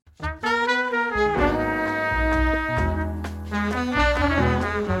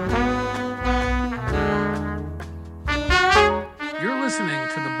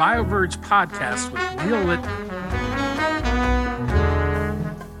BioVerge podcast with Neil Litton.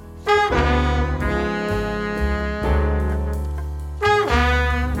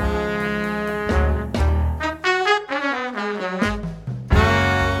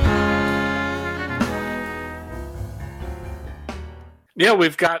 Yeah,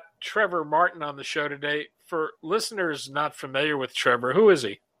 we've got Trevor Martin on the show today. For listeners not familiar with Trevor, who is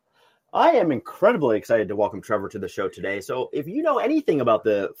he? I am incredibly excited to welcome Trevor to the show today. So if you know anything about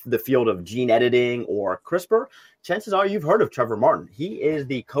the field of gene editing or CRISPR, chances are you've heard of Trevor Martin. He is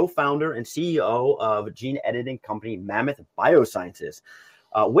the co-founder and CEO of gene editing company Mammoth Biosciences,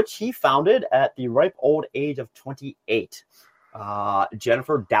 which he founded at the ripe old age of 28.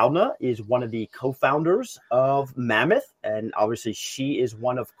 Jennifer Doudna is one of the co-founders of Mammoth, and obviously she is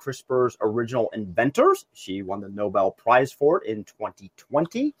one of CRISPR's original inventors. She won the Nobel Prize for it in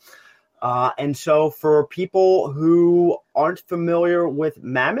 2020. And so for people who aren't familiar with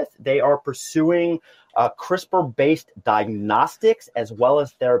Mammoth, they are pursuing CRISPR-based diagnostics as well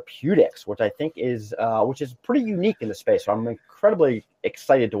as therapeutics, which I think is pretty unique in the space. So I'm incredibly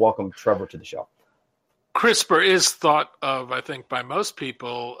excited to welcome Trevor to the show. CRISPR is thought of, I think, by most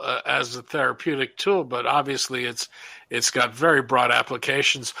people as a therapeutic tool, but obviously it's got very broad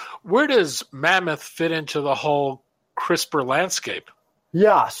applications. Where does Mammoth fit into the whole CRISPR landscape?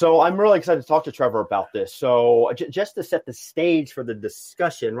 Yeah, so I'm really excited to talk to Trevor about this. So just to set the stage for the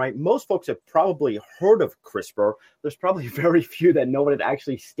discussion, right, most folks have probably heard of CRISPR. There's probably very few that know what it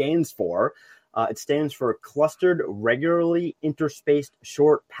actually stands for. It stands for Clustered Regularly Interspaced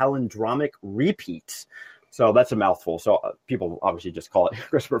Short Palindromic Repeats. So that's a mouthful. So people obviously just call it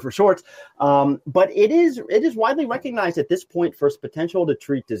CRISPR for short. But it is widely recognized at this point for its potential to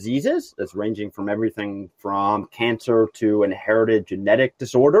treat diseases that's ranging from everything from cancer to inherited genetic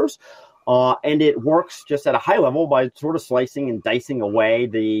disorders. And it works just at a high level by sort of slicing and dicing away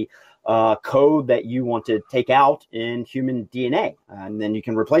the code that you want to take out in human DNA. And then you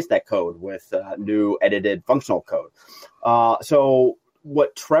can replace that code with new edited functional code. So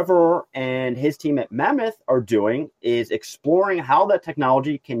what Trevor and his team at Mammoth are doing is exploring how that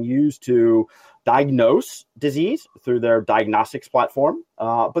technology can use to diagnose disease through their diagnostics platform,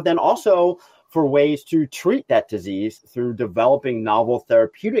 but then also for ways to treat that disease through developing novel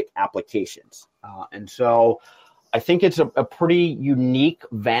therapeutic applications. And so I think it's a pretty unique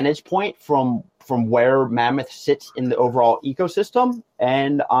vantage point from where Mammoth sits in the overall ecosystem.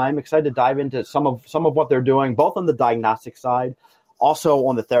 And I'm excited to dive into some of what they're doing, both on the diagnostic side, also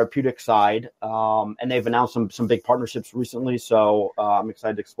on the therapeutic side, and they've announced some big partnerships recently, so I'm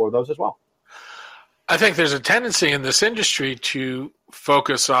excited to explore those as well. I think there's a tendency in this industry to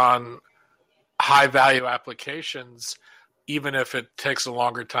focus on high-value applications, even if it takes a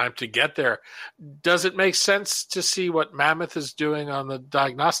longer time to get there. Does it make sense to see what Mammoth is doing on the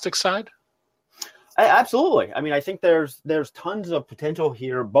diagnostic side? Absolutely. I mean, I think there's tons of potential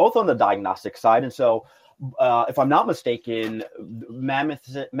here, both on the diagnostic side, and so if I'm not mistaken,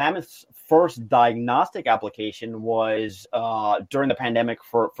 Mammoth's first diagnostic application was during the pandemic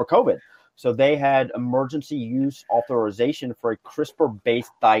for COVID. So they had emergency use authorization for a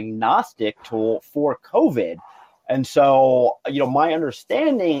CRISPR-based diagnostic tool for COVID. And so, my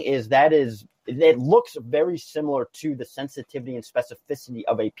understanding is it looks very similar to the sensitivity and specificity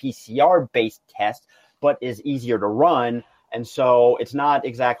of a PCR-based test, but is easier to run. And so it's not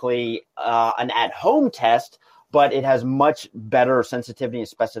exactly an at-home test, but it has much better sensitivity and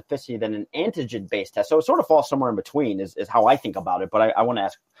specificity than an antigen-based test. So it sort of falls somewhere in between is how I think about it. But I want to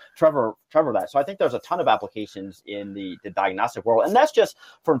ask Trevor that. So I think there's a ton of applications in the diagnostic world, and that's just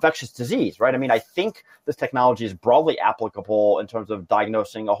for infectious disease, right? I mean, I think this technology is broadly applicable in terms of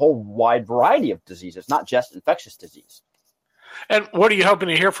diagnosing a whole wide variety of diseases, not just infectious disease. And what are you hoping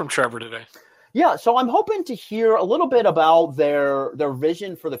to hear from Trevor today? Yeah, so I'm hoping to hear a little bit about their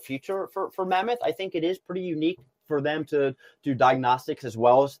vision for the future for Mammoth. I think it is pretty unique for them to do diagnostics as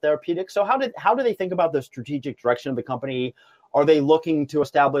well as therapeutics. So how do they think about the strategic direction of the company? Are they looking to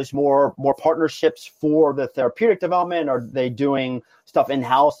establish more partnerships for the therapeutic development? Are they doing stuff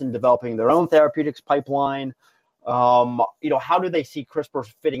in-house and developing their own therapeutics pipeline? How do they see CRISPR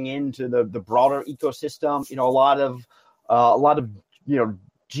fitting into the broader ecosystem? A lot of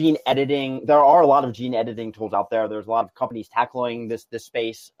gene editing. There are a lot of gene editing tools out there. There's a lot of companies tackling this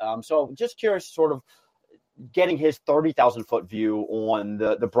space. So just curious, sort of getting his 30,000 foot view on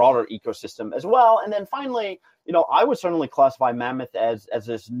the broader ecosystem as well. And then finally, I would certainly classify Mammoth as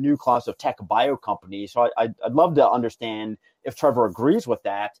this new class of tech bio company. So I'd love to understand if Trevor agrees with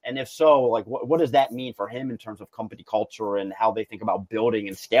that. And if so, like what does that mean for him in terms of company culture and how they think about building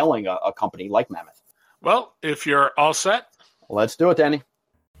and scaling a company like Mammoth? Well, if you're all set, let's do it, Danny.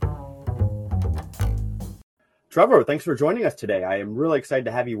 Trevor, thanks for joining us today. I am really excited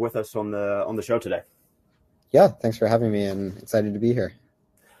to have you with us on the show today. Yeah, thanks for having me and excited to be here.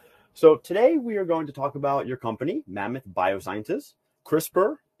 So today we are going to talk about your company, Mammoth Biosciences,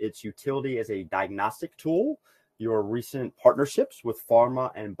 CRISPR, its utility as a diagnostic tool, your recent partnerships with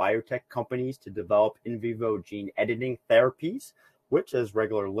pharma and biotech companies to develop in vivo gene editing therapies, which, as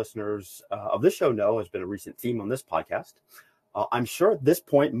regular listeners of this show know, has been a recent theme on this podcast. I'm sure at this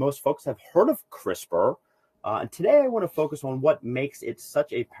point, most folks have heard of CRISPR. And today I want to focus on what makes it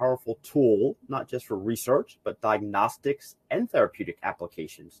such a powerful tool, not just for research, but diagnostics and therapeutic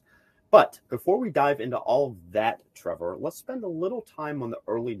applications. But before we dive into all of that, Trevor, let's spend a little time on the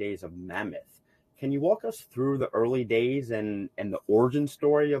early days of Mammoth. Can you walk us through the early days and the origin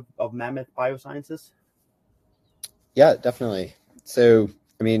story of Mammoth Biosciences? Yeah, definitely. So,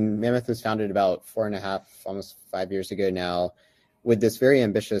 Mammoth was founded about 4.5, almost 5 years ago now, with this very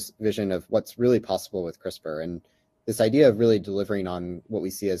ambitious vision of what's really possible with CRISPR and this idea of really delivering on what we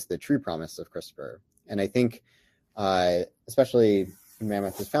see as the true promise of CRISPR. And I think, especially when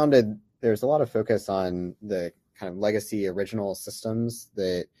Mammoth was founded, there's a lot of focus on the kind of legacy original systems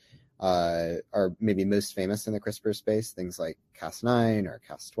that are maybe most famous in the CRISPR space, things like Cas9 or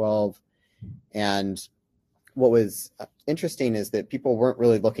Cas12. And what was interesting is that people weren't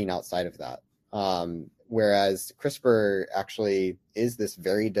really looking outside of that. Whereas CRISPR actually is this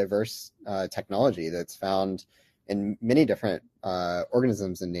very diverse technology that's found in many different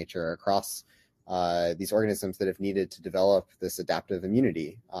organisms in nature across these organisms that have needed to develop this adaptive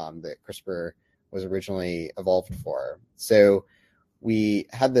immunity that CRISPR was originally evolved for. So we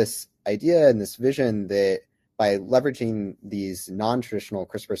had this idea and this vision that by leveraging these non-traditional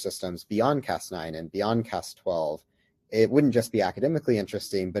CRISPR systems beyond Cas9 and beyond Cas12, it wouldn't just be academically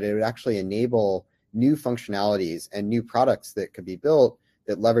interesting, but it would actually enable new functionalities and new products that could be built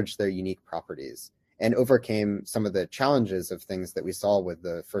that leverage their unique properties and overcame some of the challenges of things that we saw with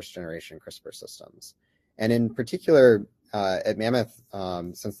the first generation CRISPR systems. And in particular, at Mammoth,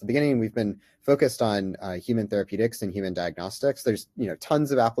 since the beginning, we've been focused on human therapeutics and human diagnostics. There's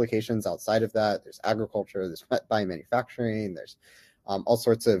tons of applications outside of that. There's agriculture, there's biomanufacturing, there's all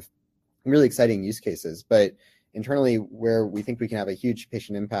sorts of really exciting use cases. But internally, where we think we can have a huge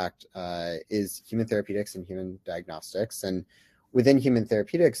patient impact is human therapeutics and human diagnostics. And within human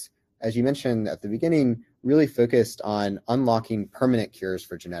therapeutics, as you mentioned at the beginning, really focused on unlocking permanent cures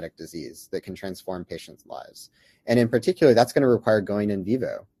for genetic disease that can transform patients' lives. And in particular, that's going to require going in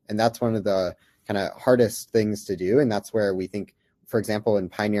vivo. And that's one of the kind of hardest things to do. And that's where we think, for example, in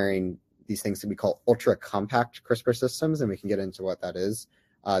pioneering these things that we call ultra compact CRISPR systems, and we can get into what that is,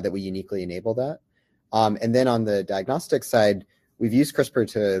 that we uniquely enable that. And then on the diagnostic side, we've used CRISPR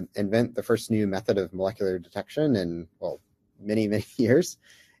to invent the first new method of molecular detection in, many, many years.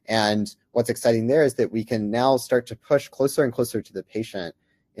 And what's exciting there is that we can now start to push closer and closer to the patient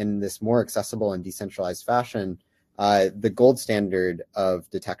in this more accessible and decentralized fashion, the gold standard of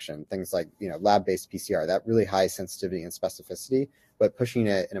detection, things like lab-based PCR, that really high sensitivity and specificity, but pushing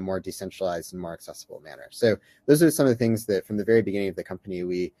it in a more decentralized and more accessible manner. So those are some of the things that from the very beginning of the company,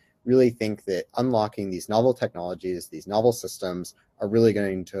 we really think that unlocking these novel technologies, these novel systems are really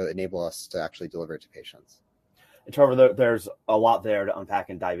going to enable us to actually deliver it to patients. And Trevor, there's a lot there to unpack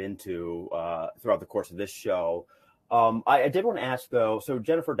and dive into throughout the course of this show. I did want to ask, though, so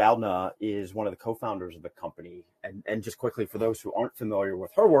Jennifer Doudna is one of the co-founders of the company. And just quickly, for those who aren't familiar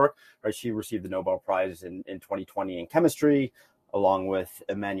with her work, right, she received the Nobel Prize in 2020 in chemistry, along with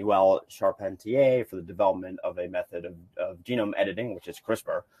Emmanuelle Charpentier for the development of a method of genome editing, which is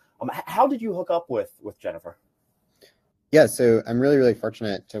CRISPR. How did you hook up with Jennifer? Yeah, so I'm really, really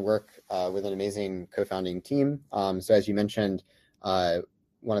fortunate to work with an amazing co-founding team. So as you mentioned,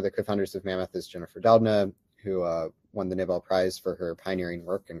 one of the co-founders of Mammoth is Jennifer Doudna, who won the Nobel Prize for her pioneering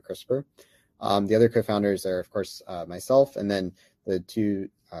work in CRISPR. The other co-founders are, of course, myself, and then the two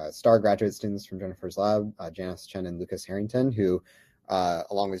star graduate students from Jennifer's lab, Janice Chen and Lucas Harrington, who,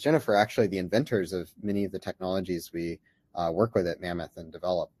 along with Jennifer, are actually the inventors of many of the technologies we work with at Mammoth and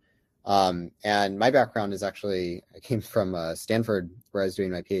develop. And my background is actually, I came from Stanford, where I was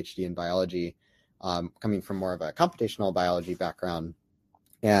doing my PhD in biology, coming from more of a computational biology background.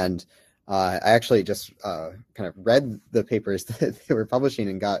 And I actually just kind of read the papers that they were publishing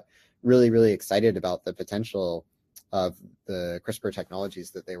and got really, really excited about the potential of the CRISPR technologies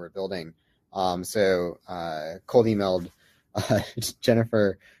that they were building. So cold emailed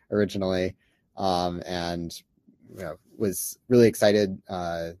Jennifer originally, and was really excited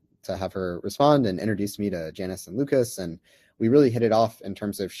to have her respond and introduce me to Janice and Lucas. And we really hit it off in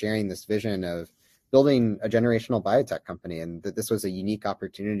terms of sharing this vision of building a generational biotech company, and that this was a unique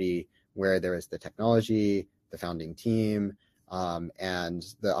opportunity where there was the technology, the founding team, and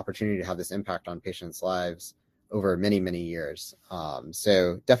the opportunity to have this impact on patients' lives over many, many years.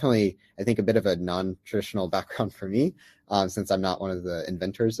 So definitely, I think a bit of a non-traditional background for me, since I'm not one of the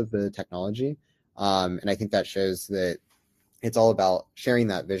inventors of the technology. And I think that shows that it's all about sharing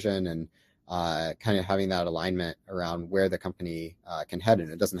that vision and kind of having that alignment around where the company can head.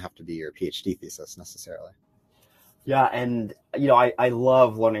 And it doesn't have to be your PhD thesis necessarily. Yeah, and I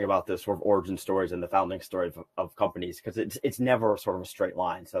love learning about this sort of origin stories and the founding story of companies, because it's never sort of a straight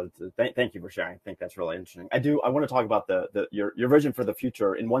line. So thank you for sharing. I think that's really interesting. I want to talk about your vision for the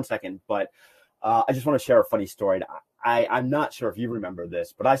future in 1 second, but I just want to share a funny story. I'm not sure if you remember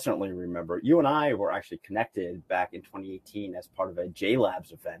this, but I certainly remember. You and I were actually connected back in 2018 as part of a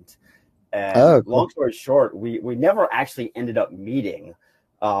JLabs event. And cool. Long story short, we never actually ended up meeting.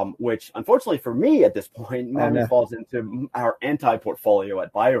 Which unfortunately for me at this point, Mammoth falls into our anti-portfolio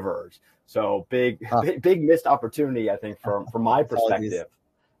at BioVerge. So big missed opportunity, I think, from my perspective.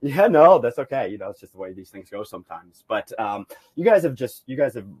 Yeah, no, that's okay. It's just the way these things go sometimes. But you guys have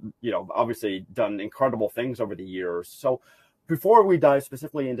obviously done incredible things over the years. So before we dive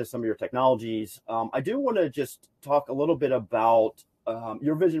specifically into some of your technologies, I do want to just talk a little bit about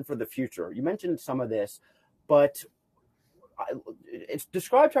your vision for the future. You mentioned some of this, but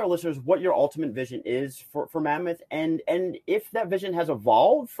describe to our listeners what your ultimate vision is for Mammoth, and if that vision has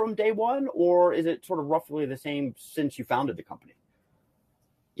evolved from day one, or is it sort of roughly the same since you founded the company?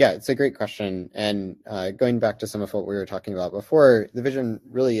 Yeah, it's a great question. And going back to some of what we were talking about before, the vision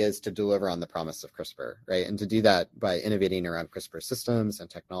really is to deliver on the promise of CRISPR, right? And to do that by innovating around CRISPR systems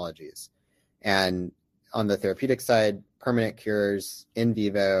and technologies. And on the therapeutic side, permanent cures in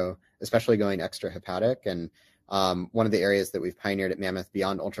vivo, especially going extrahepatic. And one of the areas that we've pioneered at Mammoth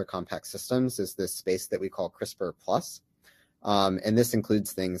beyond ultra-compact systems is this space that we call CRISPR Plus. And this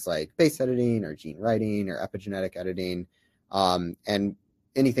includes things like base editing or gene writing or epigenetic editing, and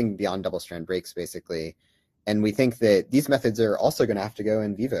anything beyond double-strand breaks, basically. And we think that these methods are also going to have to go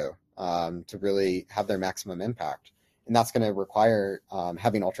in vivo to really have their maximum impact. And that's going to require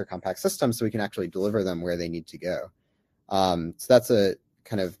having ultra-compact systems so we can actually deliver them where they need to go. So that's a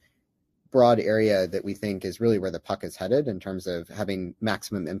kind of broad area that we think is really where the puck is headed in terms of having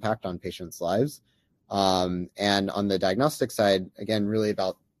maximum impact on patients' lives. And on the diagnostic side, again, really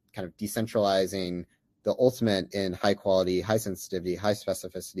about kind of decentralizing the ultimate in high quality, high sensitivity, high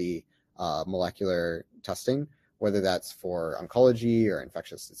specificity molecular testing, whether that's for oncology or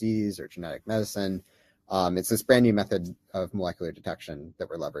infectious disease or genetic medicine. It's this brand new method of molecular detection that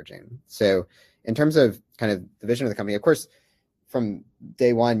we're leveraging. So in terms of kind of the vision of the company, of course, from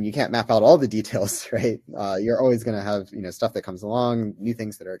day one, you can't map out all the details, right? You're always going to have, stuff that comes along, new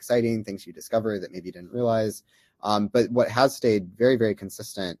things that are exciting, things you discover that maybe you didn't realize. But what has stayed very, very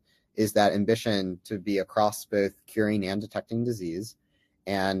consistent is that ambition to be across both curing and detecting disease,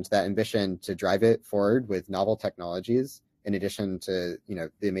 and that ambition to drive it forward with novel technologies, in addition to,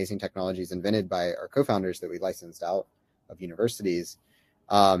 the amazing technologies invented by our co-founders that we licensed out of universities,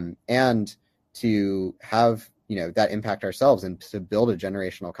 and to have that impact ourselves and to build a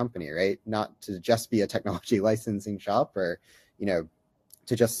generational company, right? Not to just be a technology licensing shop or, to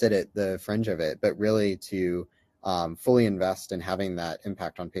just sit at the fringe of it, but really to fully invest in having that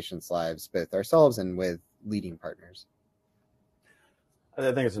impact on patients' lives, both ourselves and with leading partners.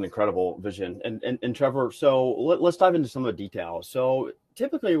 I think it's an incredible vision. And Trevor, so let's dive into some of the details. So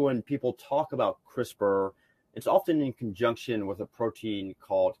typically when people talk about CRISPR, it's often in conjunction with a protein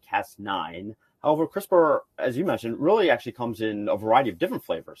called Cas9. However, CRISPR, as you mentioned, really actually comes in a variety of different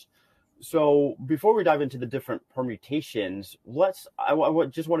flavors. So before we dive into the different permutations, I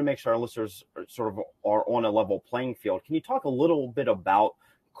just want to make sure our listeners are on a level playing field. Can you talk a little bit about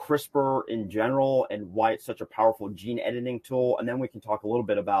CRISPR in general and why it's such a powerful gene editing tool? And then we can talk a little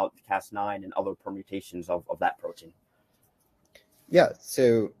bit about Cas9 and other permutations of that protein. Yeah,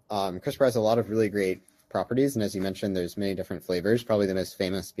 so CRISPR has a lot of really great properties, and as you mentioned, there's many different flavors, probably the most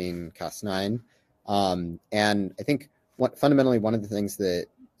famous being Cas9. And I think fundamentally one of the things that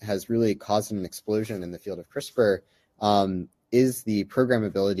has really caused an explosion in the field of CRISPR is the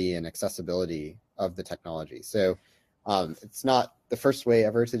programmability and accessibility of the technology. So it's not the first way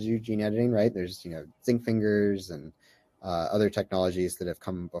ever to do gene editing, right? There's zinc fingers and other technologies that have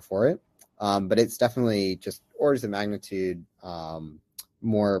come before it, but it's definitely just orders of magnitude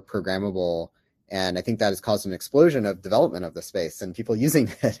more programmable. And I think that has caused an explosion of development of the space and people using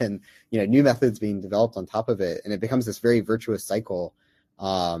it, and new methods being developed on top of it. And it becomes this very virtuous cycle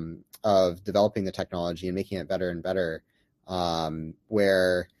of developing the technology and making it better and better.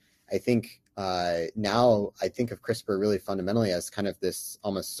 Where I think now I think of CRISPR really fundamentally as kind of this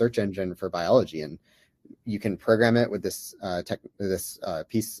almost search engine for biology. And you can program it with this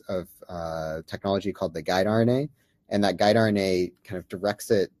piece of technology called the guide RNA, and that guide RNA kind of directs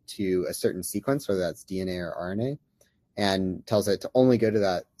it to a certain sequence, whether that's DNA or RNA, and tells it to only go to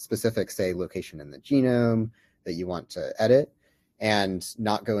that specific, say, location in the genome that you want to edit, and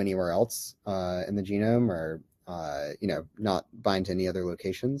not go anywhere else in the genome, or not bind to any other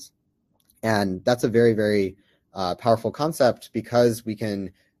locations. And that's a very, very powerful concept, because we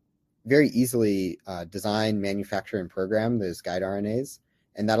can very easily design, manufacture, and program those guide RNAs.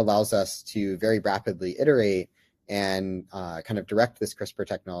 And that allows us to very rapidly iterate and kind of direct this CRISPR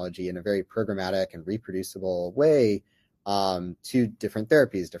technology in a very programmatic and reproducible way to different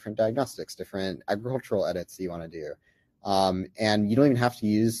therapies, different diagnostics, different agricultural edits that you want to do. And you don't even have to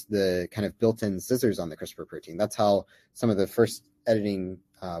use the kind of built-in scissors on the CRISPR protein. That's how some of the first editing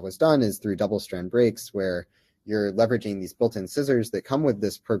was done, is through double-strand breaks, where you're leveraging these built-in scissors that come with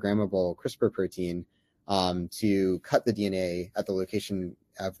this programmable CRISPR protein to cut the DNA at the location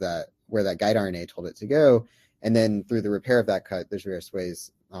of that where that guide RNA told it to go. And then through the repair of that cut, there's various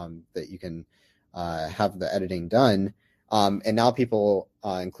ways that you can have the editing done. And now people,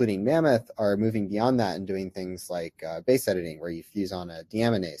 including Mammoth, are moving beyond that and doing things like base editing, where you fuse on a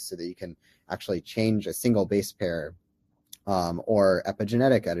deaminase so that you can actually change a single base pair, or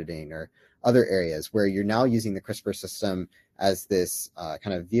epigenetic editing, or other areas where you're now using the CRISPR system as this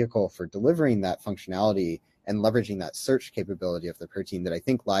kind of vehicle for delivering that functionality and leveraging that search capability of the protein that I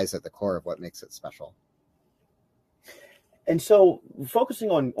think lies at the core of what makes it special. And so, focusing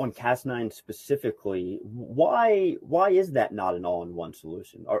on Cas9 specifically, why is that not an all-in-one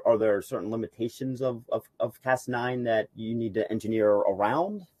solution? Are there certain limitations of Cas9 that you need to engineer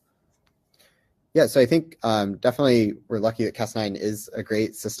around? Yeah, so I think definitely we're lucky that Cas9 is a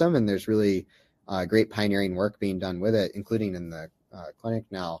great system, and there's really great pioneering work being done with it, including in the clinic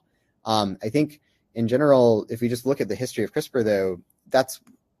now. I think in general, if we just look at the history of CRISPR, though, that's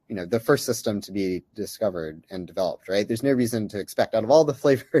the first system to be discovered and developed, right? There's no reason to expect out of all the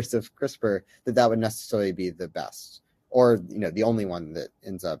flavors of CRISPR that would necessarily be the best, or the only one that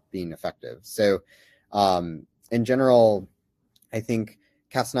ends up being effective. So in general, I think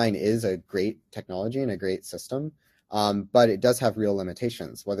Cas9 is a great technology and a great system, but it does have real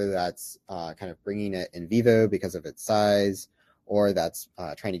limitations, whether that's kind of bringing it in vivo because of its size, or that's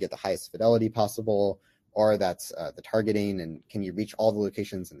trying to get the highest fidelity possible, or that's the targeting, and can you reach all the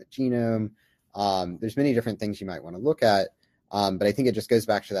locations in the genome? There's many different things you might want to look at, but I think it just goes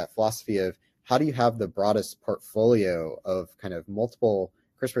back to that philosophy of how do you have the broadest portfolio of kind of multiple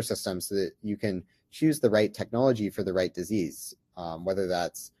CRISPR systems so that you can choose the right technology for the right disease, whether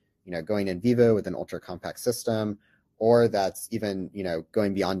that's going in vivo with an ultra compact system, or that's even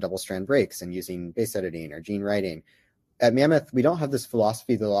going beyond double strand breaks and using base editing or gene writing. At Mammoth, we don't have this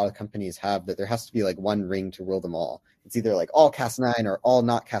philosophy that a lot of companies have, that there has to be like one ring to rule them all. It's either like all Cas9 or all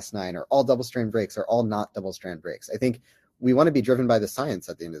not Cas9, or all double strand breaks or all not double strand breaks. I think we want to be driven by the science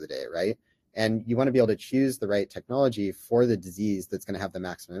at the end of the day, right? And you want to be able to choose the right technology for the disease that's going to have the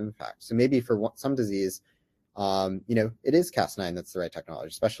maximum impact. So maybe for some disease, it is Cas9 that's the right technology,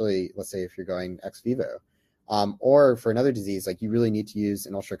 especially, let's say, if you're going ex vivo. Or for another disease, like you really need to use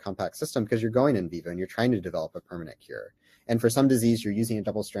an ultra compact system because you're going in vivo and you're trying to develop a permanent cure. And for some disease, you're using a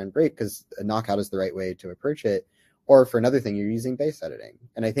double strand break because a knockout is the right way to approach it. Or for another thing, you're using base editing.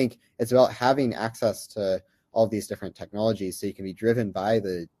 And I think it's about having access to all these different technologies so you can be driven by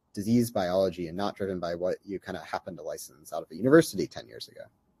the disease biology and not driven by what you kind of happen to license out of a university 10 years ago.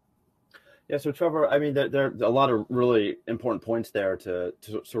 Yeah, so Trevor, I mean, there are a lot of really important points there to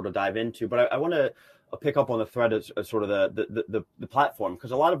sort of dive into, but I want to pick up on the thread of sort of the platform,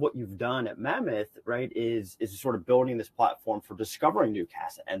 because a lot of what you've done at Mammoth, right, is sort of building this platform for discovering new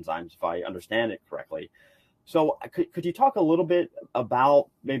Cas enzymes, if I understand it correctly. So could you talk a little bit about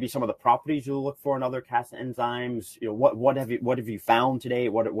maybe some of the properties you look for in other Cas enzymes? What have you found today?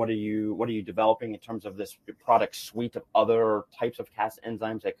 What are you developing in terms of this product suite of other types of Cas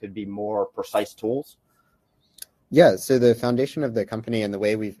enzymes that could be more precise tools? Yeah, so the foundation of the company and the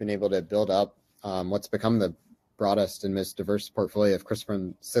way we've been able to build up what's become the broadest and most diverse portfolio of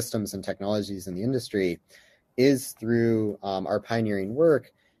CRISPR systems and technologies in the industry is through our pioneering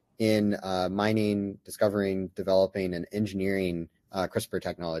work in mining, discovering, developing, and engineering CRISPR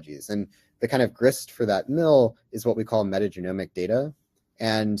technologies. And the kind of grist for that mill is what we call metagenomic data.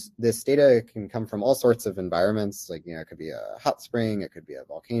 And this data can come from all sorts of environments, like, it could be a hot spring, it could be a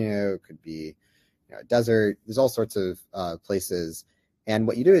volcano, it could be a desert. There's all sorts of places. And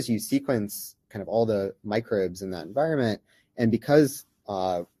what you do is you sequence kind of all the microbes in that environment. And because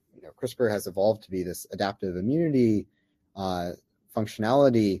CRISPR has evolved to be this adaptive immunity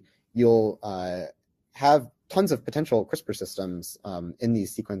functionality, you'll have tons of potential CRISPR systems in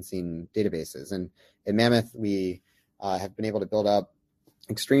these sequencing databases. And at Mammoth, we have been able to build up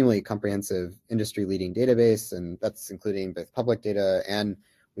extremely comprehensive industry-leading database, and that's including both public data, and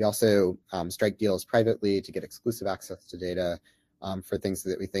we also strike deals privately to get exclusive access to data for things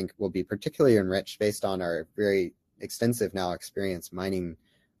that we think will be particularly enriched based on our very extensive now experience mining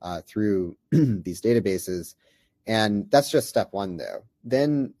through these databases. And that's just step one, though.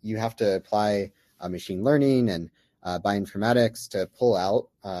 Then you have to apply machine learning and bioinformatics to pull out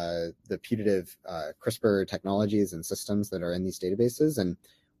the putative CRISPR technologies and systems that are in these databases. And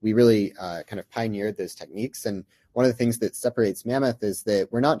we really kind of pioneered those techniques. And one of the things that separates Mammoth is that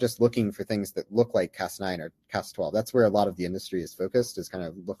we're not just looking for things that look like Cas9 or Cas12. That's where a lot of the industry is focused, is kind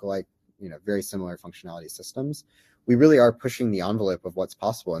of look-alike, very similar functionality systems. We really are pushing the envelope of what's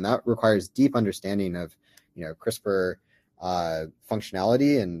possible. And that requires deep understanding of, CRISPR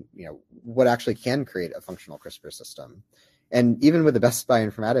functionality and what actually can create a functional CRISPR system. And even with the best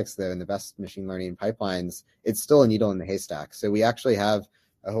bioinformatics, though, and the best machine learning pipelines, it's still a needle in the haystack. So we actually have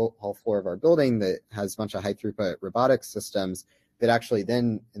a whole floor of our building that has a bunch of high throughput robotics systems that actually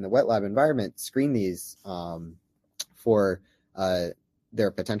then in the wet lab environment screen these for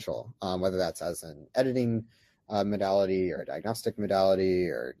their potential, whether that's as an editing modality or a diagnostic modality,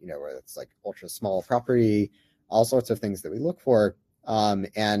 or where it's like ultra small property, all sorts of things that we look for,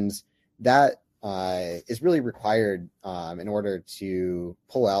 and that is really required in order to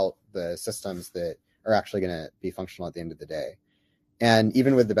pull out the systems that are actually going to be functional at the end of the day. And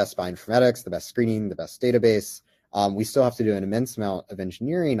even with the best bioinformatics, the best screening, the best database, we still have to do an immense amount of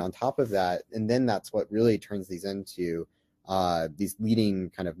engineering on top of that, and then that's what really turns these into these leading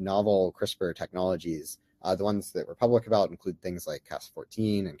kind of novel CRISPR technologies. The ones that we're public about include things like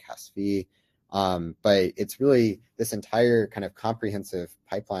Cas14 and Cas9. But it's really this entire kind of comprehensive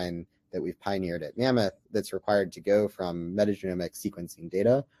pipeline that we've pioneered at Mammoth that's required to go from metagenomic sequencing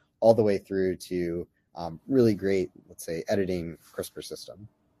data all the way through to really great, let's say, editing CRISPR system.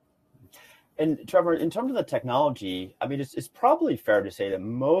 And Trevor, in terms of the technology, I mean, it's probably fair to say that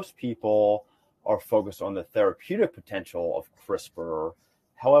most people are focused on the therapeutic potential of CRISPR.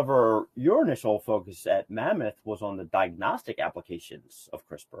 However, your initial focus at Mammoth was on the diagnostic applications of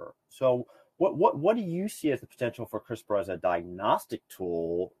CRISPR. So what do you see as the potential for CRISPR as a diagnostic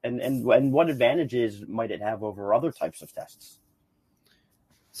tool, and what advantages might it have over other types of tests?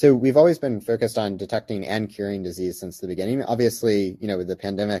 So we've always been focused on detecting and curing disease since the beginning. Obviously, with the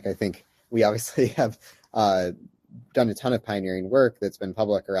pandemic, I think we obviously have done a ton of pioneering work that's been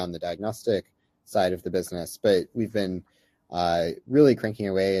public around the diagnostic side of the business, but we've been really cranking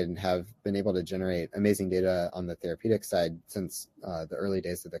away and have been able to generate amazing data on the therapeutic side since the early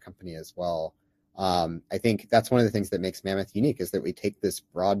days of the company as well. I think that's one of the things that makes Mammoth unique, is that we take this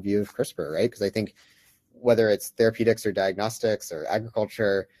broad view of CRISPR, right? Because I think whether it's therapeutics or diagnostics or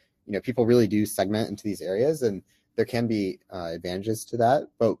agriculture, people really do segment into these areas, and there can be advantages to that.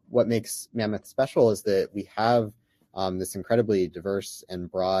 But what makes Mammoth special is that we have this incredibly diverse and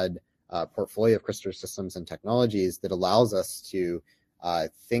broad portfolio of CRISPR systems and technologies that allows us to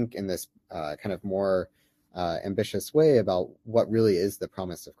think in this kind of more ambitious way about what really is the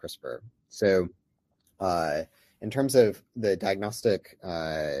promise of CRISPR. So in terms of the diagnostic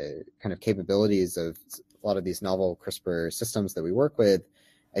kind of capabilities of a lot of these novel CRISPR systems that we work with,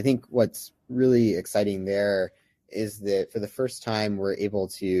 I think what's really exciting there is that for the first time, we're able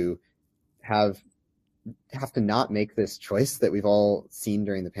to have to not make this choice that we've all seen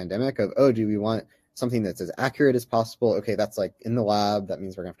during the pandemic of, do we want something that's as accurate as possible? Okay, that's like in the lab. That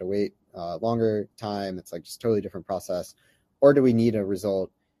means we're gonna have to wait longer time. It's like just totally different process. Or do we need a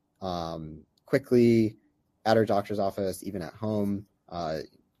result quickly at our doctor's office, even at home,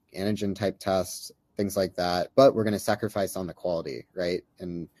 antigen type tests, things like that. But we're going to sacrifice on the quality, right?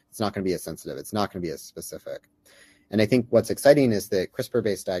 And it's not going to be as sensitive. It's not going to be as specific. And I think what's exciting is that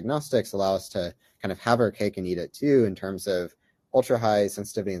CRISPR-based diagnostics allow us to kind of have our cake and eat it too, in terms of ultra high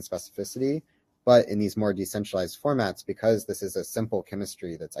sensitivity and specificity, but in these more decentralized formats, because this is a simple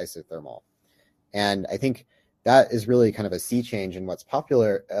chemistry that's isothermal. And I think that is really kind of a sea change in what's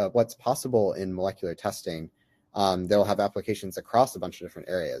possible in molecular testing. They'll have applications across a bunch of different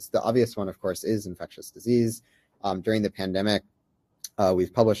areas. The obvious one, of course, is infectious disease. During the pandemic,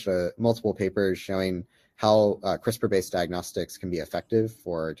 we've published multiple papers showing how CRISPR-based diagnostics can be effective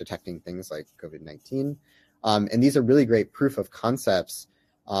for detecting things like COVID-19. And these are really great proof of concepts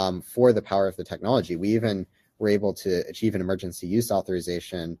for the power of the technology. We even were able to achieve an emergency use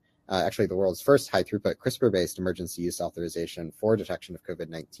authorization, actually the world's first high-throughput CRISPR-based emergency use authorization for detection of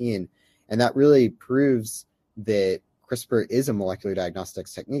COVID-19. And that really proves that CRISPR is a molecular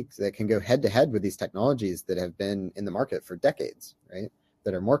diagnostics technique that can go head to head with these technologies that have been in the market for decades, right?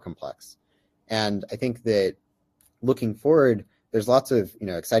 That are more complex. And I think that looking forward, there's lots of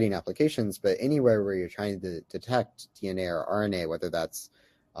exciting applications, but anywhere where you're trying to detect DNA or RNA, whether that's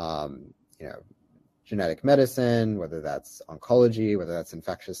genetic medicine, whether that's oncology, whether that's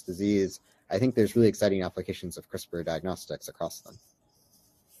infectious disease, I think there's really exciting applications of CRISPR diagnostics across them.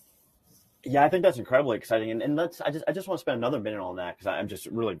 Yeah, I think that's incredibly exciting, and I just want to spend another minute on that because I'm just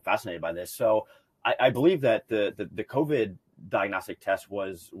really fascinated by this. So I believe that the COVID diagnostic test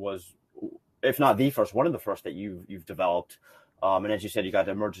was if not the first, one of the first that you've developed. And as you said, you got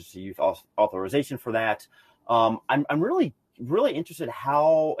emergency use authorization for that. I'm really interested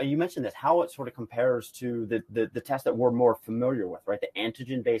how, and you mentioned this, how it sort of compares to the tests that we're more familiar with, right? The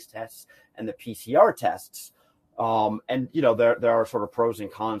antigen-based tests and the PCR tests. And there are sort of pros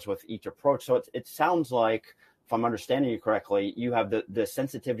and cons with each approach. So it sounds like, if I'm understanding you correctly, you have the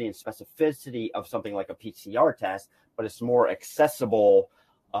sensitivity and specificity of something like a PCR test, but it's more accessible.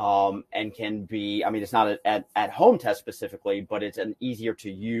 And can be, it's not an at-home test specifically, but it's an easier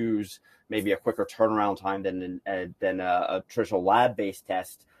to use, maybe a quicker turnaround time than a traditional lab-based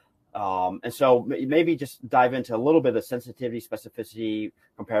test. And so maybe just dive into a little bit of sensitivity, specificity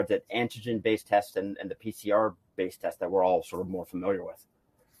compared to antigen-based tests and the PCR-based test that we're all sort of more familiar with.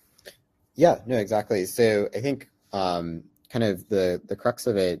 Yeah, no, exactly. So I think kind of the crux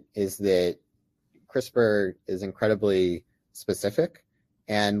of it is that CRISPR is incredibly specific.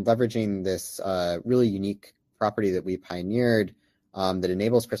 And leveraging this really unique property that we pioneered that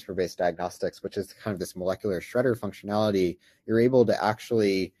enables CRISPR-based diagnostics, which is kind of this molecular shredder functionality, you're able to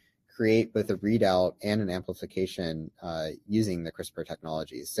actually create both a readout and an amplification using the CRISPR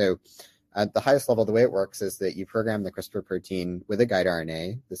technologies. So at the highest level, the way it works is that you program the CRISPR protein with a guide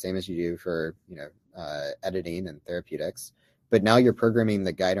RNA, the same as you do for editing and therapeutics. But now you're programming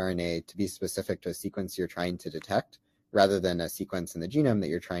the guide RNA to be specific to a sequence you're trying to detect, rather than a sequence in the genome that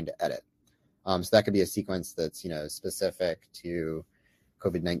you're trying to edit. So that could be a sequence that's specific to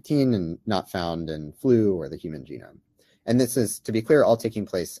COVID-19 and not found in flu or the human genome. And this is, to be clear, all taking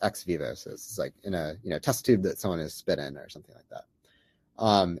place ex vivo. So it's like in a test tube that someone has spit in or something like that.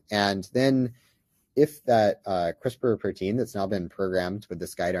 And then if that CRISPR protein that's now been programmed with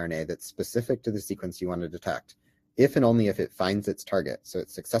this guide RNA that's specific to the sequence you want to detect, if and only if it finds its target, so it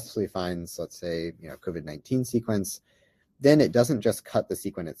successfully finds, let's say, COVID-19 sequence, then it doesn't just cut the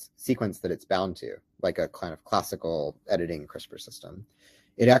sequence that it's bound to, like a kind of classical editing CRISPR system.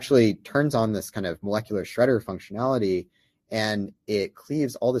 It actually turns on this kind of molecular shredder functionality, and it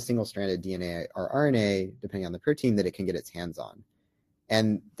cleaves all the single-stranded DNA or RNA, depending on the protein, that it can get its hands on.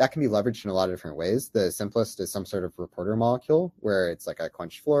 And that can be leveraged in a lot of different ways. The simplest is some sort of reporter molecule, where it's like a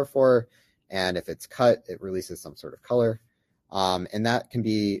quenched fluorophore, and if it's cut, it releases some sort of color. And that can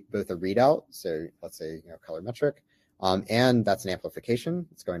be both a readout, so let's say colorimetric, and that's an amplification.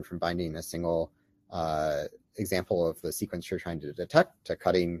 It's going from binding a single example of the sequence you're trying to detect to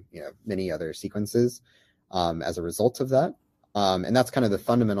cutting many other sequences as a result of that. And that's kind of the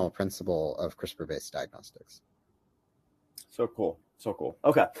fundamental principle of CRISPR-based diagnostics. So cool.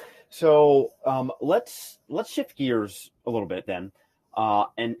 Okay, so let's shift gears a little bit then,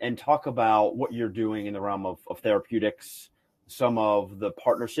 and talk about what you're doing in the realm of therapeutics, some of the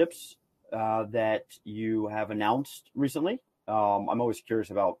partnerships that you have announced recently. I'm always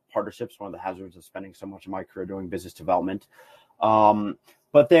curious about partnerships, one of the hazards of spending so much of my career doing business development.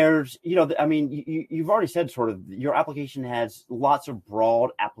 But there's, you've already said sort of your application has lots of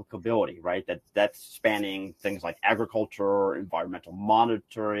broad applicability, right? That's spanning things like agriculture, environmental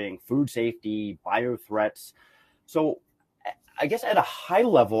monitoring, food safety, bio threats. So I guess at a high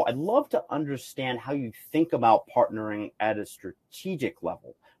level, I'd love to understand how you think about partnering at a strategic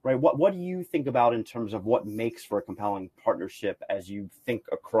level, right? What do you think about in terms of what makes for a compelling partnership as you think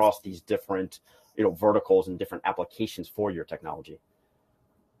across these different, verticals and different applications for your technology?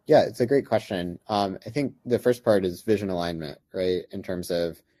 Yeah, it's a great question. I think the first part is vision alignment, right? In terms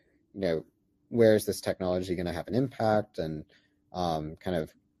of, where is this technology going to have an impact, and kind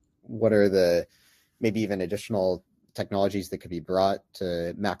of what are the maybe even additional technologies that could be brought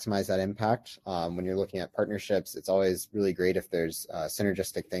to maximize that impact. When you're looking at partnerships, it's always really great if there's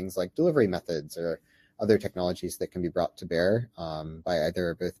synergistic things like delivery methods or other technologies that can be brought to bear by either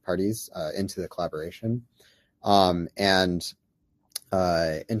or both parties into the collaboration. And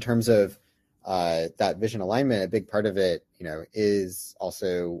in terms of that vision alignment, a big part of it, is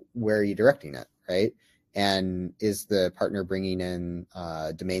also where are you directing it, right? And is the partner bringing in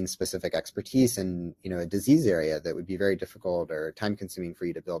domain-specific expertise in, a disease area that would be very difficult or time-consuming for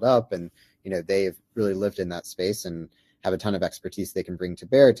you to build up? And, they've really lived in that space and have a ton of expertise they can bring to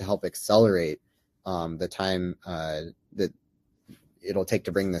bear to help accelerate the time that it'll take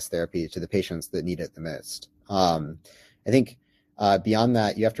to bring this therapy to the patients that need it the most. I think beyond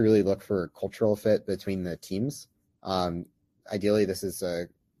that, you have to really look for cultural fit between the teams. Ideally, this is a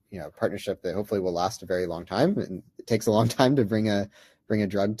partnership that hopefully will last a very long time. And it takes a long time to bring a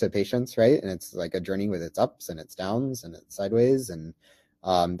drug to patients, right? And it's like a journey with its ups and its downs and its sideways. And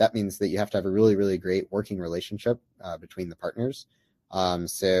that means that you have to have a really, really great working relationship between the partners.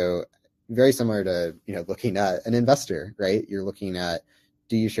 So very similar to, looking at an investor, right? You're looking at,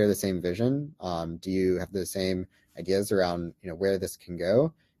 do you share the same vision? Do you have the same ideas around, where this can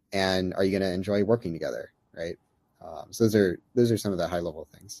go? And are you going to enjoy working together, right? So those are some of the high level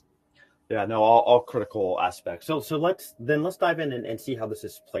things. Yeah, no, all critical aspects. So let's dive in and see how this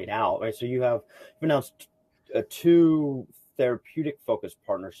is played out. Right. So you've announced two therapeutic focused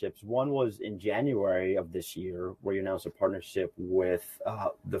partnerships. One was in January of this year, where you announced a partnership with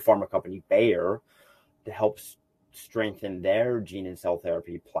the pharma company Bayer to help strengthen their gene and cell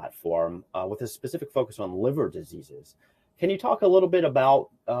therapy platform with a specific focus on liver diseases. Can you talk a little bit about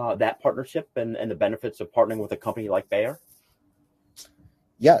that partnership and the benefits of partnering with a company like Bayer?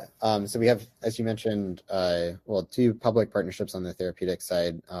 Yeah. So we have, as you mentioned, two public partnerships on the therapeutic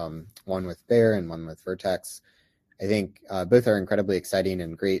side, one with Bayer and one with Vertex. I think both are incredibly exciting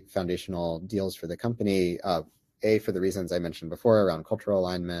and great foundational deals for the company. For the reasons I mentioned before around cultural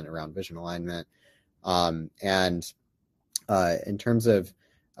alignment, around vision alignment. And in terms of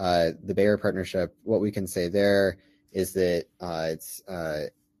the Bayer partnership, what we can say there is that it's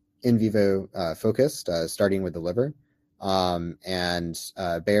in vivo focused, starting with the liver. And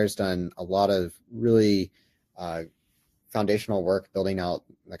Bayer's done a lot of really foundational work building out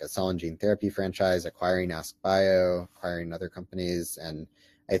like a cell and gene therapy franchise, acquiring AskBio, acquiring other companies. And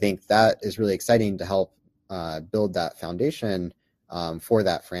I think that is really exciting to help build that foundation for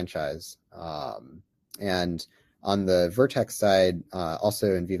that franchise. And on the Vertex side,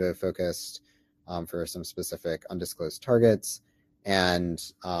 also in vivo focused for some specific undisclosed targets. And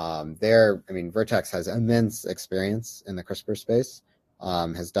Vertex has immense experience in the CRISPR space,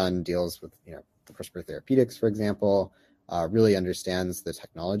 has done deals with, the CRISPR therapeutics, for example, really understands the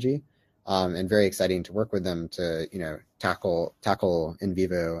technology, and very exciting to work with them to, tackle in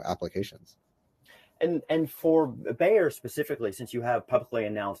vivo applications. And for Bayer specifically, since you have publicly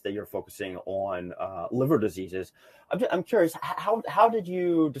announced that you're focusing on liver diseases, I'm curious, how did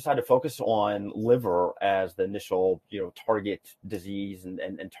you decide to focus on liver as the initial target disease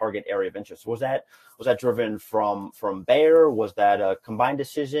and target area of interest? Was that driven from Bayer? Was that a combined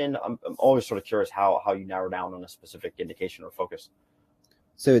decision? I'm always sort of curious how you narrow down on a specific indication or focus.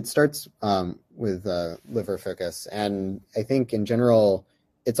 So it starts with liver focus, and I think in general,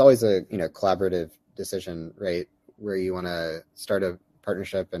 it's always a collaborative decision, right? Where you want to start a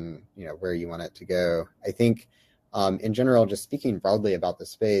partnership and where you want it to go. I think in general, just speaking broadly about the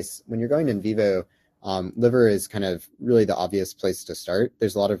space, when you're going in vivo, liver is kind of really the obvious place to start.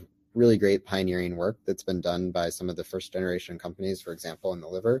 There's a lot of really great pioneering work that's been done by some of the first generation companies, for example, in the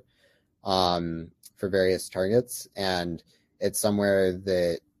liver for various targets. And it's somewhere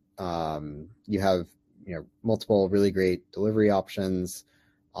that you have multiple really great delivery options.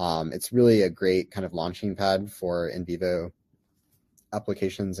 It's really a great kind of launching pad for in vivo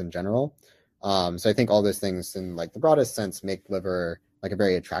applications in general. So I think all those things in like the broadest sense make liver like a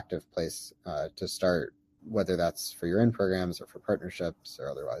very attractive place to start, whether that's for your own programs or for partnerships or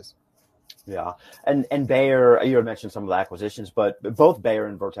otherwise. Yeah. And Bayer, you had mentioned some of the acquisitions, but both Bayer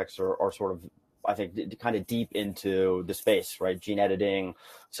and Vertex are sort of, I think, kind of deep into the space, right? Gene editing,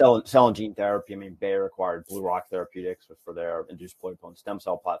 cell and gene therapy. I mean, Bayer acquired Blue Rock Therapeutics for their induced pluripotent stem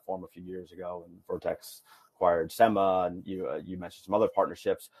cell platform a few years ago, and Vertex acquired Semma, and you mentioned some other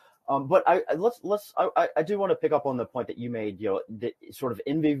partnerships. But I do want to pick up on the point that you made, the sort of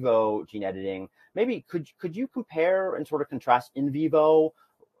in vivo gene editing. Maybe could you compare and sort of contrast in vivo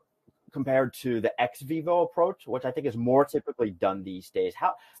compared to the ex vivo approach, which I think is more typically done these days?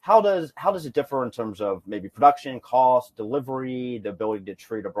 How does it differ in terms of maybe production, cost, delivery, the ability to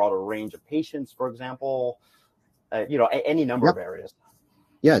treat a broader range of patients, for example, any number of areas?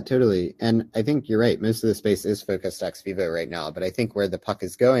 Yeah, totally. And I think you're right. Most of the space is focused ex vivo right now, but I think where the puck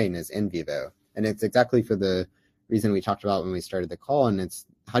is going is in vivo. And it's exactly for the reason we talked about when we started the call. And it's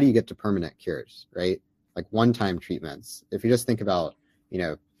how do you get to permanent cures, right? Like one-time treatments. If you just think about,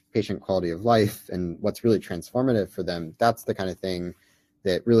 patient quality of life and what's really transformative for them, that's the kind of thing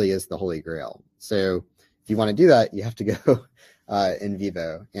that really is the holy grail. So you want to do that, you have to go in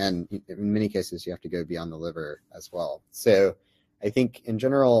vivo. And in many cases, you have to go beyond the liver as well. So I think in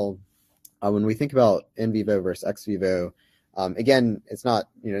general, when we think about in vivo versus ex vivo, again, it's not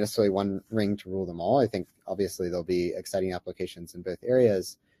necessarily one ring to rule them all. I think obviously there'll be exciting applications in both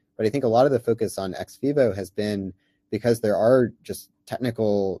areas, but I think a lot of the focus on ex vivo has been because there are just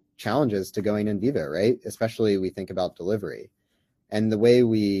technical challenges to going in vivo, right? Especially we think about delivery. And the way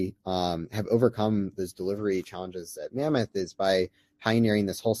we have overcome those delivery challenges at Mammoth is by pioneering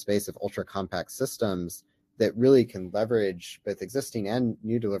this whole space of ultra compact systems that really can leverage both existing and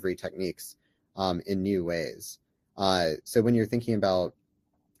new delivery techniques in new ways. So when you're thinking about,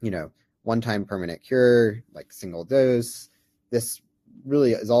 one-time permanent cure, like single dose, this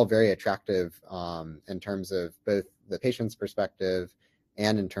really is all very attractive in terms of both the patient's perspective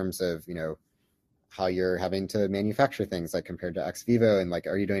and in terms of, how you're having to manufacture things, like compared to ex vivo, and like,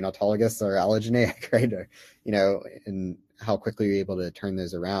 are you doing autologous or allogeneic, right? Or, and how quickly you're able to turn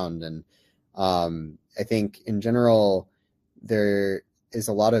those around. And I think in general, there is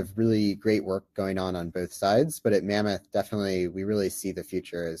a lot of really great work going on both sides, but at Mammoth, definitely, we really see the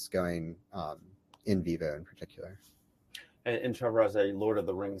future as going in vivo in particular. And Trevor, as a Lord of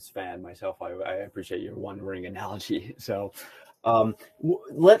the Rings fan myself, I appreciate your One Ring analogy. So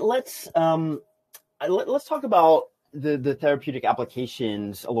let's talk about the therapeutic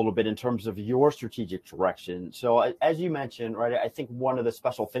applications a little bit in terms of your strategic direction. So as you mentioned, right, I think one of the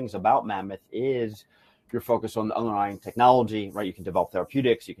special things about Mammoth is your focus on the underlying technology, right? You can develop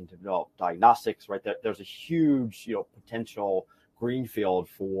therapeutics, you can develop diagnostics, right? There's a huge, potential greenfield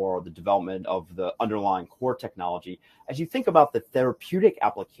for the development of the underlying core technology. As you think about the therapeutic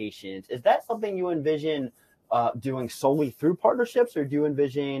applications, is that something you envision doing solely through partnerships, or do you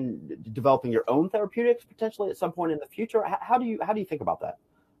envision developing your own therapeutics potentially at some point in the future? How do you think about that?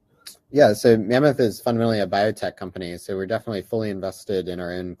 Yeah, so Mammoth is fundamentally a biotech company, so we're definitely fully invested in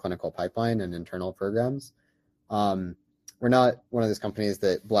our own clinical pipeline and internal programs. We're not one of those companies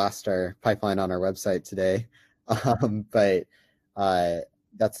that blast our pipeline on our website today, but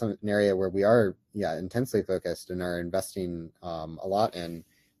that's an area where we are intensely focused and are investing a lot in,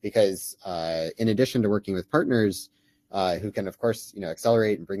 because in addition to working with partners who can, of course,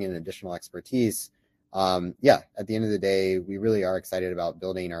 accelerate and bring in additional expertise, at the end of the day, we really are excited about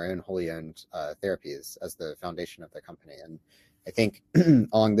building our own wholly owned therapies as the foundation of the company. And I think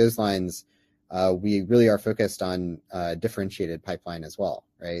along those lines, we really are focused on differentiated pipeline as well,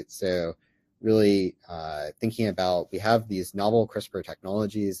 right? So really thinking about, we have these novel CRISPR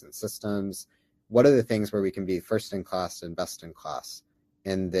technologies and systems. What are the things where we can be first in class and best in class,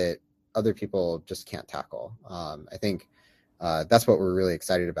 and that other people just can't tackle? I think that's what we're really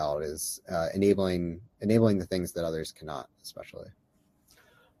excited about, is enabling the things that others cannot, especially.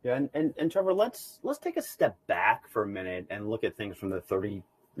 Yeah, and Trevor, let's take a step back for a minute and look at things from the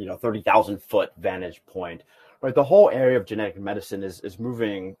 30,000 foot vantage point. Right, the whole area of genetic medicine is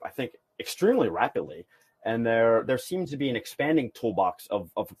moving, I think, extremely rapidly, and there seems to be an expanding toolbox of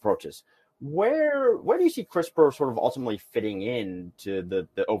approaches. Where do you see CRISPR sort of ultimately fitting into the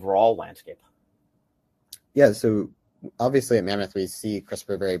overall landscape? Yeah, so obviously at Mammoth, we see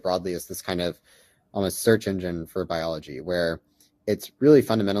CRISPR very broadly as this kind of almost search engine for biology, where it's really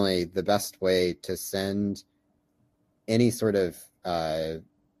fundamentally the best way to send any sort of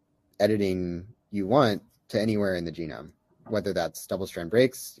editing you want to anywhere in the genome, whether that's double-strand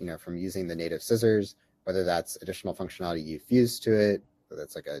breaks, from using the native scissors, whether that's additional functionality you fuse to it, whether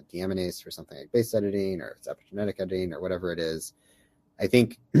it's like a deaminase for something like base editing, or it's epigenetic editing, or whatever it is. I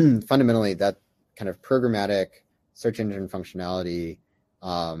think fundamentally that kind of programmatic search engine functionality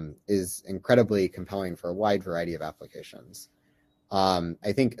is incredibly compelling for a wide variety of applications.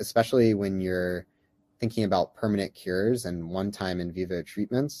 I think especially when you're thinking about permanent cures and one-time in vivo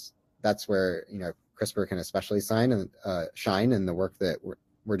treatments, that's where CRISPR can especially shine, and the work that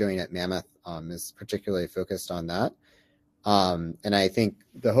we're doing at Mammoth is particularly focused on that. And I think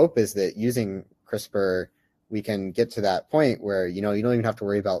the hope is that using CRISPR, we can get to that point where you don't even have to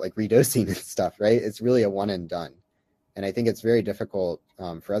worry about like redosing and stuff, right? It's really a one and done. And I think it's very difficult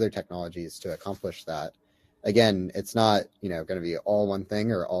for other technologies to accomplish that. Again, it's not going to be all one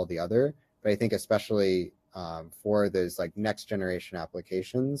thing or all the other, but I think especially for those like next generation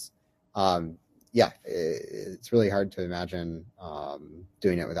applications, it's really hard to imagine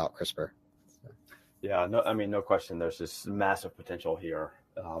doing it without CRISPR. Yeah, no question. There's this massive potential here,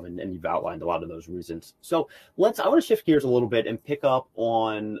 and you've outlined a lot of those reasons. So I want to shift gears a little bit and pick up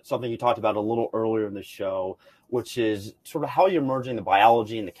on something you talked about a little earlier in the show, which is sort of how you're merging the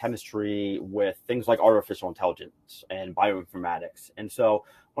biology and the chemistry with things like artificial intelligence and bioinformatics. And so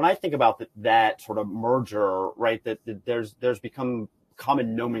when I think about that sort of merger, right, that there's become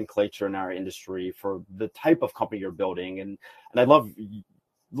common nomenclature in our industry for the type of company you're building, and I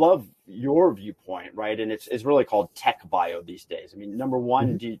love your viewpoint, right? And it's really called tech bio these days. I mean, number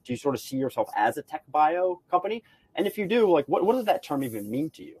one, do you sort of see yourself as a tech bio company? And if you do, like, what does that term even mean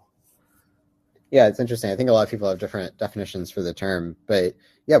to you? Yeah, it's interesting. I think a lot of people have different definitions for the term, but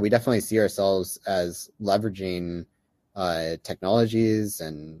yeah, we definitely see ourselves as leveraging technologies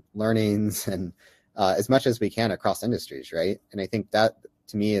and learnings and as much as we can across industries, right? And I think that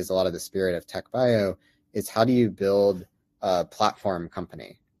to me is a lot of the spirit of tech bio is how do you build a platform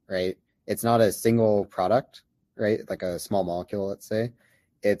company, right? It's not a single product, right? Like a small molecule, let's say.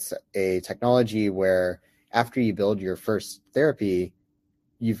 It's a technology where after you build your first therapy,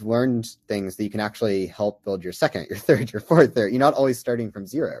 you've learned things that you can actually help build your second, your third, your fourth therapy. You're not always starting from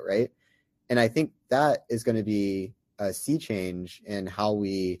zero, right? And I think that is going to be a sea change in how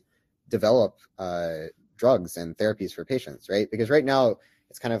we develop drugs and therapies for patients, right? Because right now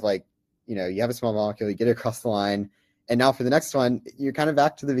it's kind of like, you have a small molecule, you get it across the line, and now for the next one, you're kind of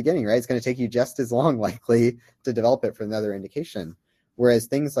back to the beginning, right? It's going to take you just as long, likely, to develop it for another indication. Whereas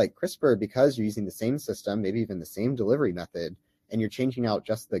things like CRISPR, because you're using the same system, maybe even the same delivery method, and you're changing out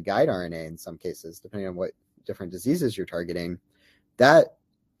just the guide RNA in some cases, depending on what different diseases you're targeting, that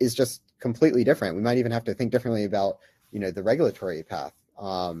is just completely different. We might even have to think differently about, the regulatory path.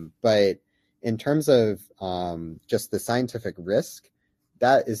 But in terms of just the scientific risk,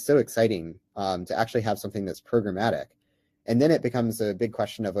 that is so exciting to actually have something that's programmatic. And then it becomes a big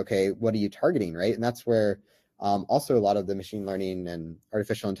question of, okay, what are you targeting, right? And that's where also a lot of the machine learning and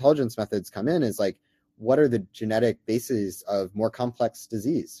artificial intelligence methods come in, is like, what are the genetic bases of more complex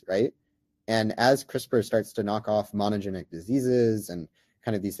disease, right? And as CRISPR starts to knock off monogenic diseases and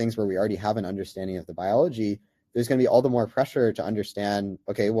kind of these things where we already have an understanding of the biology, there's going to be all the more pressure to understand,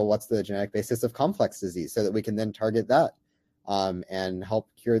 okay, well, what's the genetic basis of complex disease so that we can then target that and help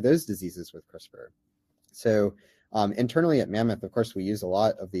cure those diseases with CRISPR. So internally at Mammoth, of course, we use a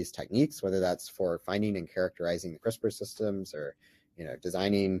lot of these techniques, whether that's for finding and characterizing the CRISPR systems or,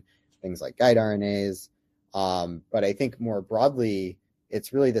 designing things like guide RNAs. But I think more broadly,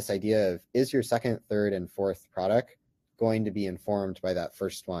 it's really this idea of, is your second, third, and fourth product going to be informed by that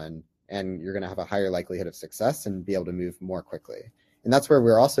first one? And you're going to have a higher likelihood of success and be able to move more quickly. And that's where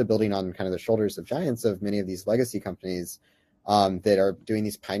we're also building on kind of the shoulders of giants of many of these legacy companies that are doing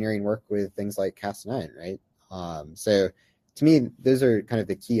these pioneering work with things like Cas9, right? So to me, those are kind of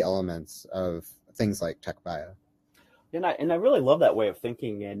the key elements of things like tech bio. And I really love that way of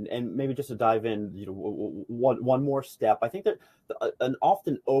thinking, and maybe just to dive in, one more step. I think that an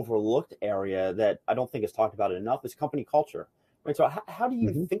often overlooked area that I don't think is talked about enough is company culture. Right. So how do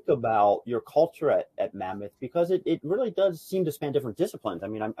you think about your culture at Mammoth? Because it really does seem to span different disciplines. I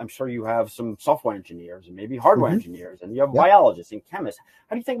mean, I'm sure you have some software engineers and maybe hardware engineers, and you have biologists and chemists.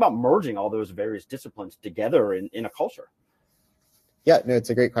 How do you think about merging all those various disciplines together in a culture? Yeah, no,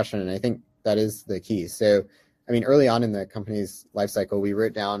 it's a great question. And I think that is the key. So, I mean, early on in the company's life cycle, we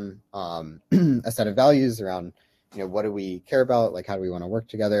wrote down a set of values around, what do we care about? Like, how do we want to work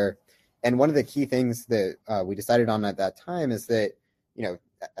together? And one of the key things that we decided on at that time is that,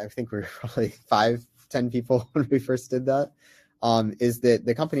 I think we were probably 5-10 people when we first did that, is that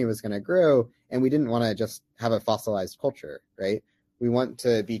the company was going to grow and we didn't want to just have a fossilized culture, right? We want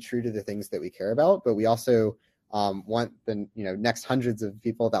to be true to the things that we care about, but we also want the next hundreds of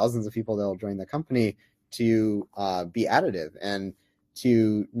people, thousands of people that will join the company to be additive and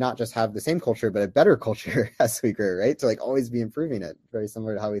to not just have the same culture, but a better culture as we grow, right? To like always be improving it, very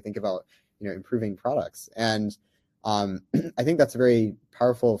similar to how we think about, improving products. And I think that's a very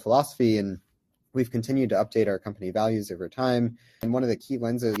powerful philosophy. And we've continued to update our company values over time. And one of the key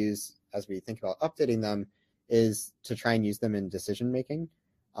lenses we use as we think about updating them is to try and use them in decision-making.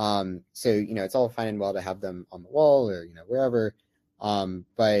 So, it's all fine and well to have them on the wall or, wherever.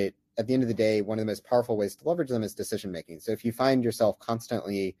 But at the end of the day, one of the most powerful ways to leverage them is decision-making. So if you find yourself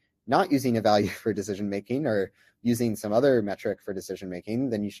constantly not using a value for decision-making or using some other metric for decision-making,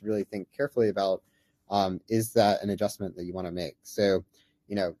 then you should really think carefully about, is that an adjustment that you want to make? So,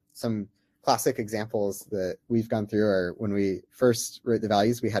 some classic examples that we've gone through are when we first wrote the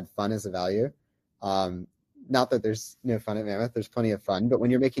values, we had fun as a value. Not that there's no fun at Mammoth, there's plenty of fun, but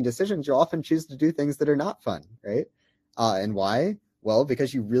when you're making decisions, you'll often choose to do things that are not fun, right? And why? Well,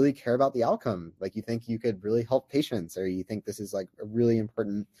 because you really care about the outcome. Like you think you could really help patients, or you think this is like a really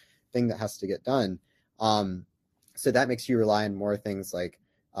important thing that has to get done. So that makes you rely on more things like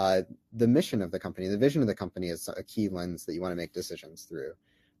the mission of the company. The vision of the company is a key lens that you want to make decisions through.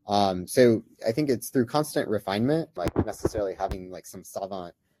 So I think it's through constant refinement, like necessarily having like some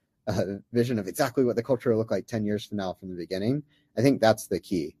savant vision of exactly what the culture will look like 10 years from now from the beginning. I think that's the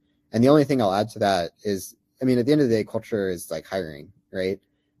key. And the only thing I'll add to that is, I mean, at the end of the day, culture is like hiring, right?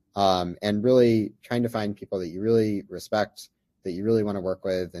 And really trying to find people that you really respect, that you really want to work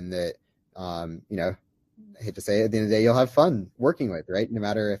with, and that, I hate to say it, at the end of the day, you'll have fun working with, right? No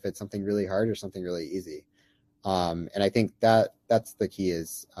matter if it's something really hard or something really easy. And I think that's the key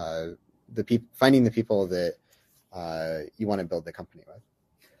is finding the people that you want to build the company with.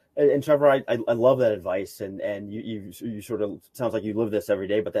 And Trevor, I love that advice, and you sort of sounds like you live this every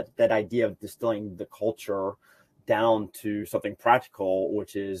day. But that idea of distilling the culture down to something practical,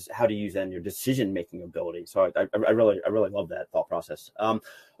 which is how to use that in your decision making ability. So I really love that thought process.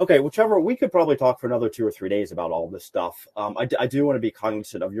 Okay, well, Trevor, we could probably talk for another 2 or 3 days about all this stuff. I do want to be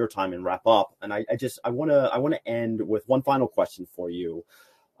cognizant of your time and wrap up, and I want to end with one final question for you.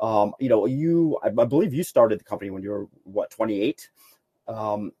 I believe you started the company when you were 28.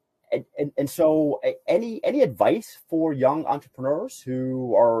 And so any advice for young entrepreneurs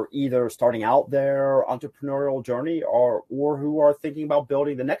who are either starting out their entrepreneurial journey or who are thinking about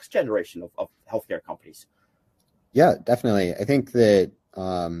building the next generation of healthcare companies? Yeah, definitely. I think that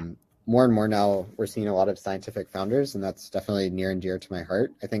more and more now we're seeing a lot of scientific founders, and that's definitely near and dear to my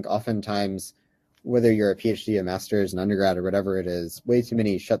heart. I think oftentimes, whether you're a PhD, a master's, an undergrad, or whatever it is, way too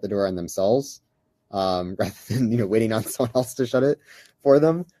many shut the door on themselves rather than waiting on someone else to shut it for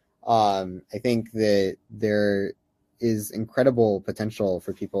them. I think that there is incredible potential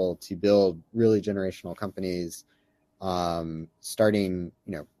for people to build really generational companies, starting,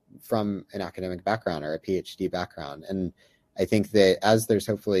 from an academic background or a PhD background. And I think that as there's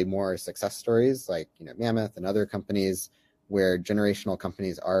hopefully more success stories like, Mammoth and other companies where generational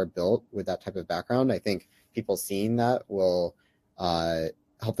companies are built with that type of background, I think people seeing that will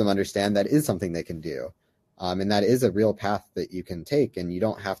help them understand that is something they can do. And that is a real path that you can take, and you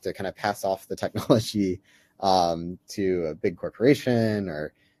don't have to kind of pass off the technology to a big corporation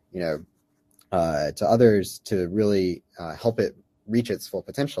or, to others to really help it reach its full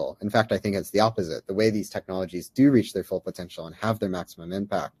potential. In fact, I think it's the opposite. The way these technologies do reach their full potential and have their maximum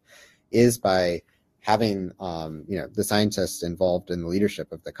impact is by having, the scientists involved in the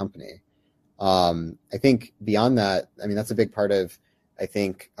leadership of the company. I think beyond that, that's a big part of,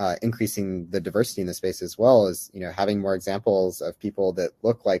 increasing the diversity in the space as well is, having more examples of people that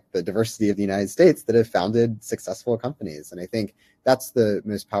look like the diversity of the United States that have founded successful companies. And I think that's the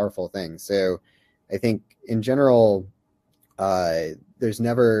most powerful thing. So I think in general, there's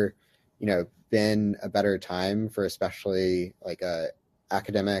never, been a better time for especially like a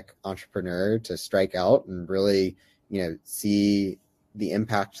academic entrepreneur to strike out and really, see the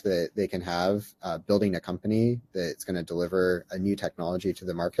impact that they can have building a company that's going to deliver a new technology to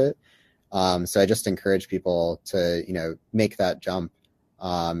the market. So I just encourage people to, make that jump,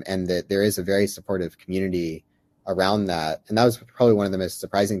 and that there is a very supportive community around that. And that was probably one of the most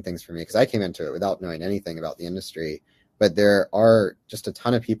surprising things for me, because I came into it without knowing anything about the industry. But there are just a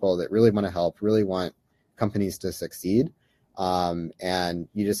ton of people that really want to help, really want companies to succeed. And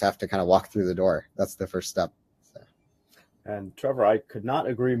you just have to kind of walk through the door. That's the first step. And Trevor, I could not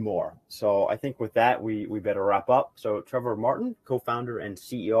agree more. So I think with that, we better wrap up. So Trevor Martin, co-founder and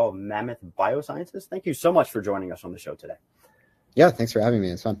CEO of Mammoth Biosciences, thank you so much for joining us on the show today. Yeah, thanks for having me.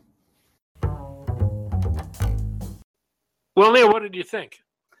 It's fun. Well, Neil, what did you think?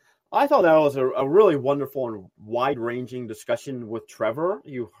 I thought that was a really wonderful and wide-ranging discussion with Trevor.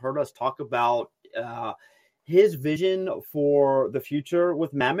 You heard us talk about his vision for the future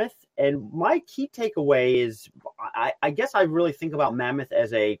with Mammoth. And my key takeaway is, I guess I really think about Mammoth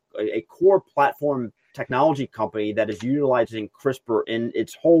as a core platform technology company that is utilizing CRISPR in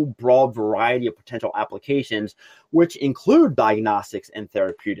its whole broad variety of potential applications, which include diagnostics and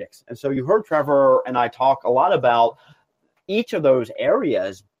therapeutics. And so you heard Trevor and I talk a lot about each of those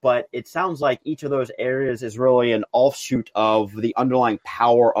areas, but it sounds like each of those areas is really an offshoot of the underlying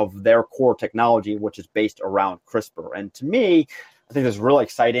power of their core technology, which is based around CRISPR. And to me, I think this is really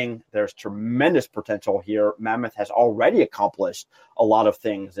exciting. There's tremendous potential here. Mammoth has already accomplished a lot of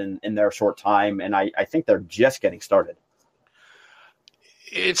things in their short time, and I think they're just getting started.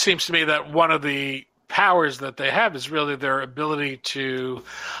 It seems to me that one of the powers that they have is really their ability to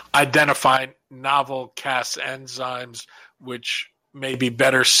identify novel Cas enzymes, which may be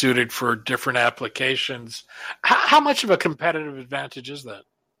better suited for different applications. How much of a competitive advantage is that?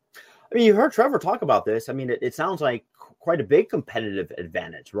 I mean, you heard Trevor talk about this. I mean, it sounds like quite a big competitive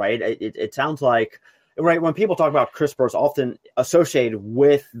advantage, right? It sounds like, right, when people talk about CRISPR, it's often associated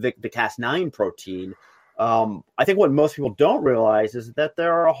with the Cas9 protein. I think what most people don't realize is that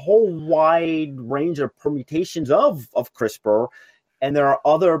there are a whole wide range of permutations of CRISPR, And there are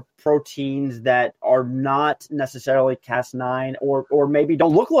other proteins that are not necessarily Cas9 or maybe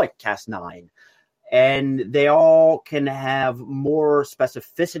don't look like Cas9. And they all can have more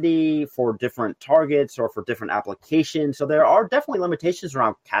specificity for different targets or for different applications. So there are definitely limitations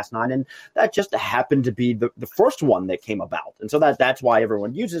around Cas9, and that just happened to be the first one that came about. And so that's why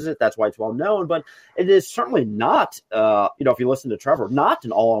everyone uses it. That's why it's well known. But it is certainly not, if you listen to Trevor, not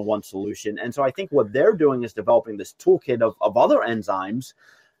an all-in-one solution. And so I think what they're doing is developing this toolkit of other enzymes.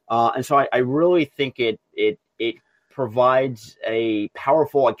 And so I really think it provides a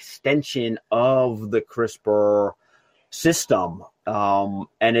powerful extension of the CRISPR system,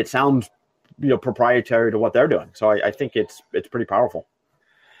 and it sounds proprietary to what they're doing. So I think it's pretty powerful.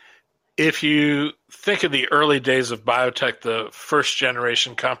 If you think of the early days of biotech, the first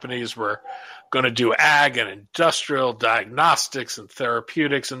generation companies were going to do ag and industrial diagnostics and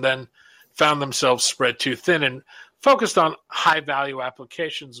therapeutics, and then found themselves spread too thin and focused on high value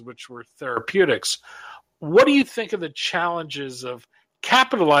applications, which were therapeutics. What do you think of the challenges of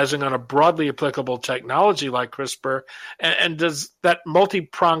capitalizing on a broadly applicable technology like CRISPR? And does that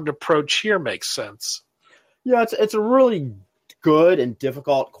multi-pronged approach here make sense? Yeah, it's a really good and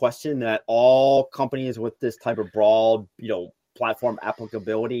difficult question that all companies with this type of broad, platform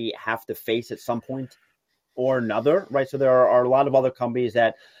applicability have to face at some point or another, right? So there are a lot of other companies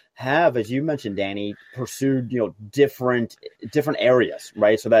that have, as you mentioned, Danny, pursued, different areas,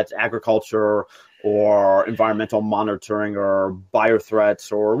 right? So that's agriculture or environmental monitoring or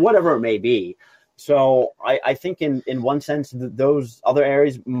biothreats or whatever it may be. So I think in one sense, those other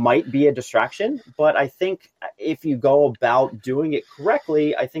areas might be a distraction, but I think if you go about doing it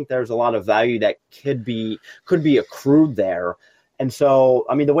correctly, I think there's a lot of value that could be accrued there. And so,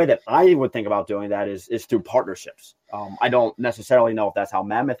 the way that I would think about doing that is through partnerships. I don't necessarily know if that's how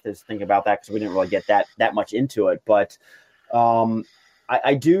Mammoth is thinking about that, because we didn't really get that much into it. But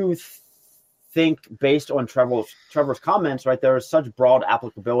I do think, based on Trevor's comments, right, there is such broad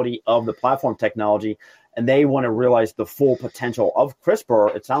applicability of the platform technology, and they want to realize the full potential of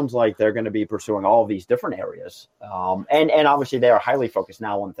CRISPR. It sounds like they're going to be pursuing all of these different areas. And obviously they are highly focused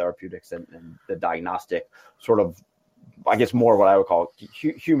now on therapeutics and the diagnostic sort of, I guess, more what I would call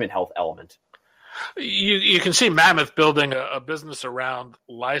human health element. You can see Mammoth building a business around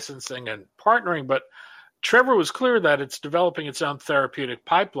licensing and partnering, but Trevor was clear that it's developing its own therapeutic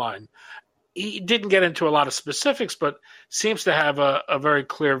pipeline. He didn't get into a lot of specifics, but seems to have a very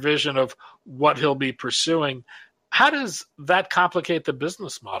clear vision of what he'll be pursuing. How does that complicate the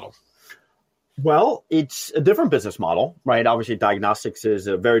business model? Well, it's a different business model, right? Obviously, diagnostics is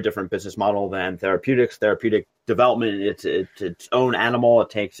a very different business model than therapeutics. Therapeutic development, it's its own animal. It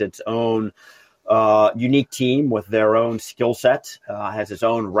takes its own unique team with their own skill set, has its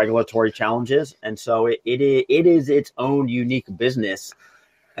own regulatory challenges. And so it is its own unique business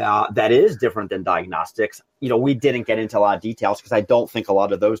that is different than diagnostics. We didn't get into a lot of details because I don't think a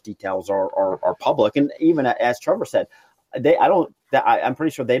lot of those details are public. And even as Trevor said, I'm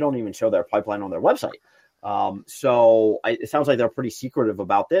pretty sure they don't even show their pipeline on their website. So it sounds like they're pretty secretive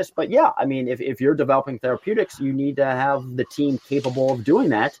about this. But yeah, if you're developing therapeutics, you need to have the team capable of doing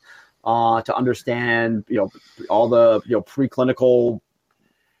that to understand, all the preclinical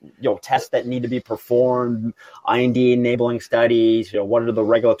tests that need to be performed, IND enabling studies, what are the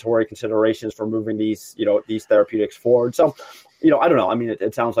regulatory considerations for moving these therapeutics forward. So, I don't know.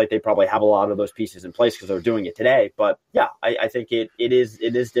 It sounds like they probably have a lot of those pieces in place because they're doing it today. But yeah, I think it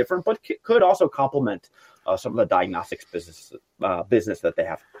is different, but could also complement some of the diagnostics business that they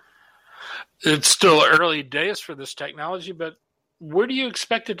have. It's still early days for this technology, but where do you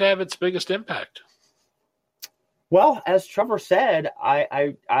expect it to have its biggest impact? Well, as Trevor said,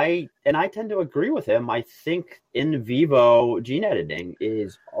 I tend to agree with him. I think in vivo gene editing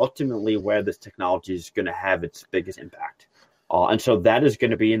is ultimately where this technology is going to have its biggest impact. And so that is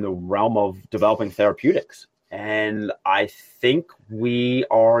going to be in the realm of developing therapeutics. And I think we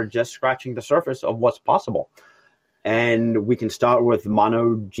are just scratching the surface of what's possible. And we can start with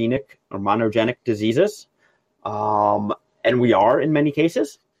monogenic diseases. And we are in many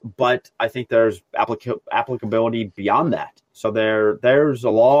cases. But I think there's applicability beyond that. So there's a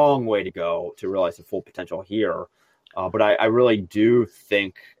long way to go to realize the full potential here. But I really do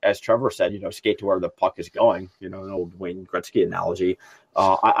think, as Trevor said, skate to where the puck is going, an old Wayne Gretzky analogy.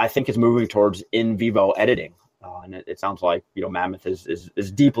 I think it's moving towards in vivo editing. And it sounds like, Mammoth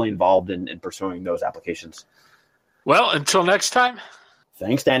is deeply involved in pursuing those applications. Well, until next time.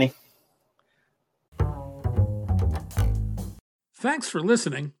 Thanks, Danny. Thanks for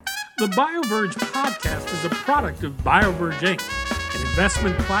listening. The BioVerge podcast is a product of BioVerge Inc., an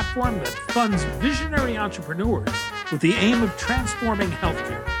investment platform that funds visionary entrepreneurs with the aim of transforming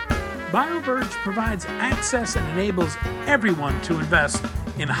healthcare. BioVerge provides access and enables everyone to invest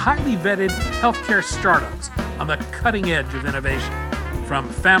in highly vetted healthcare startups on the cutting edge of innovation. From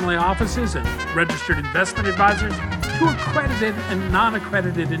family offices and registered investment advisors to accredited and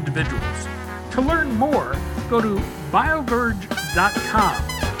non-accredited individuals. To learn more, go to bioverge.com.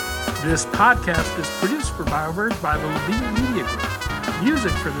 This podcast is produced for BioVerge by the Levine Media Group.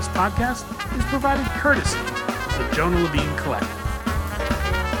 Music for this podcast is provided courtesy of the Jonah Levine Collective.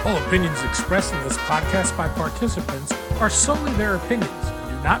 All opinions expressed in this podcast by participants are solely their opinions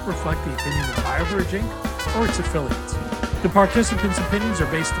and do not reflect the opinion of BioVerge Inc. or its affiliates. The participants' opinions are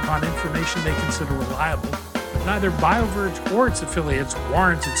based upon information they consider reliable, but neither BioVerge or its affiliates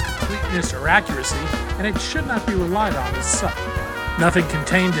warrants its completeness or accuracy, and it should not be relied on as such. Nothing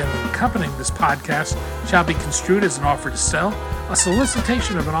contained in and accompanying this podcast shall be construed as an offer to sell, a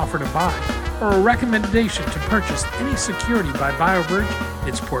solicitation of an offer to buy, or a recommendation to purchase any security by BioVerge,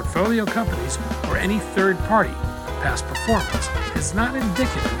 its portfolio companies, or any third party. Past performance is not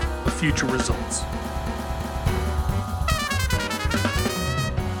indicative of future results.